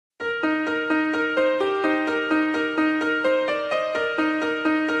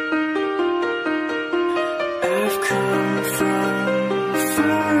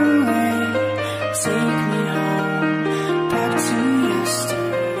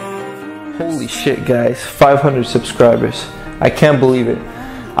Holy shit, guys, 500 subscribers. I can't believe it.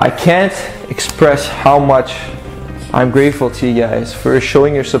 I can't express how much I'm grateful to you guys for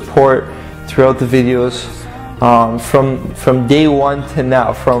showing your support throughout the videos, from day one to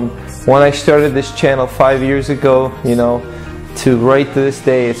now, from when I started this channel 5 years ago, you know, to right to this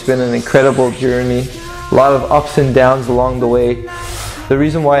day. It's been an incredible journey, a lot of ups and downs along the way. The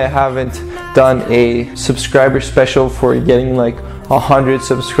reason why I haven't done a subscriber special for getting like 100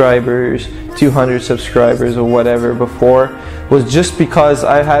 subscribers, 200 subscribers or whatever before was just because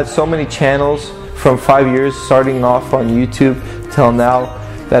I had so many channels from 5 years starting off on YouTube till now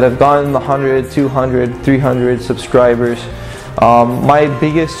that have gotten 100, 200, 300 subscribers. My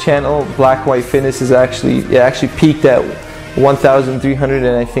biggest channel, Black White Fitness, is actually peaked at 1,300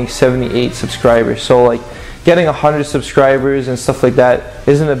 and I think 78 subscribers. So like getting 100 subscribers and stuff like that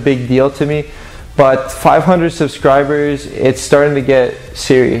isn't a big deal to me. But 500 subscribers, it's starting to get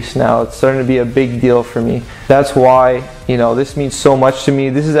serious now. It's starting to be a big deal for me. That's why, you know, this means so much to me.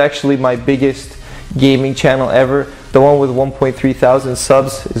 This is actually my biggest gaming channel ever. The one with 1.3 thousand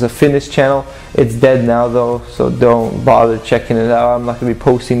subs is a fitness channel. It's dead now though, so don't bother checking it out. I'm not going to be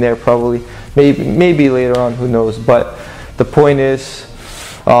posting there probably. Maybe later on, who knows. But the point is,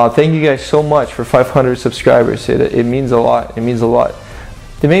 thank you guys so much for 500 subscribers. It means a lot. It means a lot.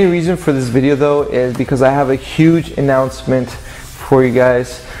 The main reason for this video though is because I have a huge announcement for you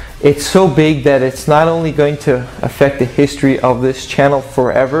guys. It's so big that it's not only going to affect the history of this channel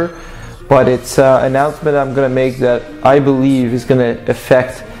forever, but it's an announcement I'm going to make that I believe is going to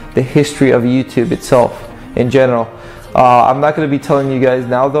affect the history of YouTube itself in general. I'm not going to be telling you guys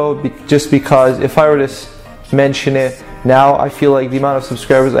now though, just because if I were to mention it now, I feel like the amount of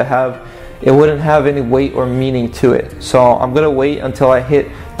subscribers I have, it wouldn't have any weight or meaning to it. So I'm gonna wait until I hit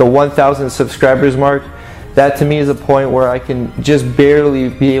the 1,000 subscribers mark. That to me is a point where I can just barely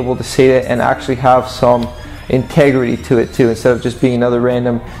be able to say it and actually have some integrity to it too, instead of just being another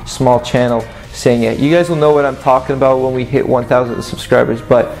random small channel saying it. You guys will know what I'm talking about when we hit 1,000 subscribers,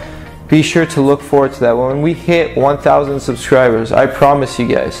 but be sure to look forward to that. When we hit 1,000 subscribers, I promise you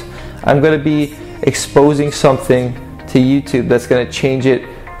guys, I'm gonna be exposing something to YouTube that's gonna change it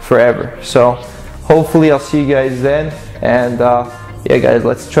forever. So hopefully I'll see you guys then, and yeah guys,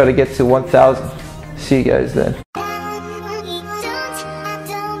 let's try to get to 1,000. See you guys then.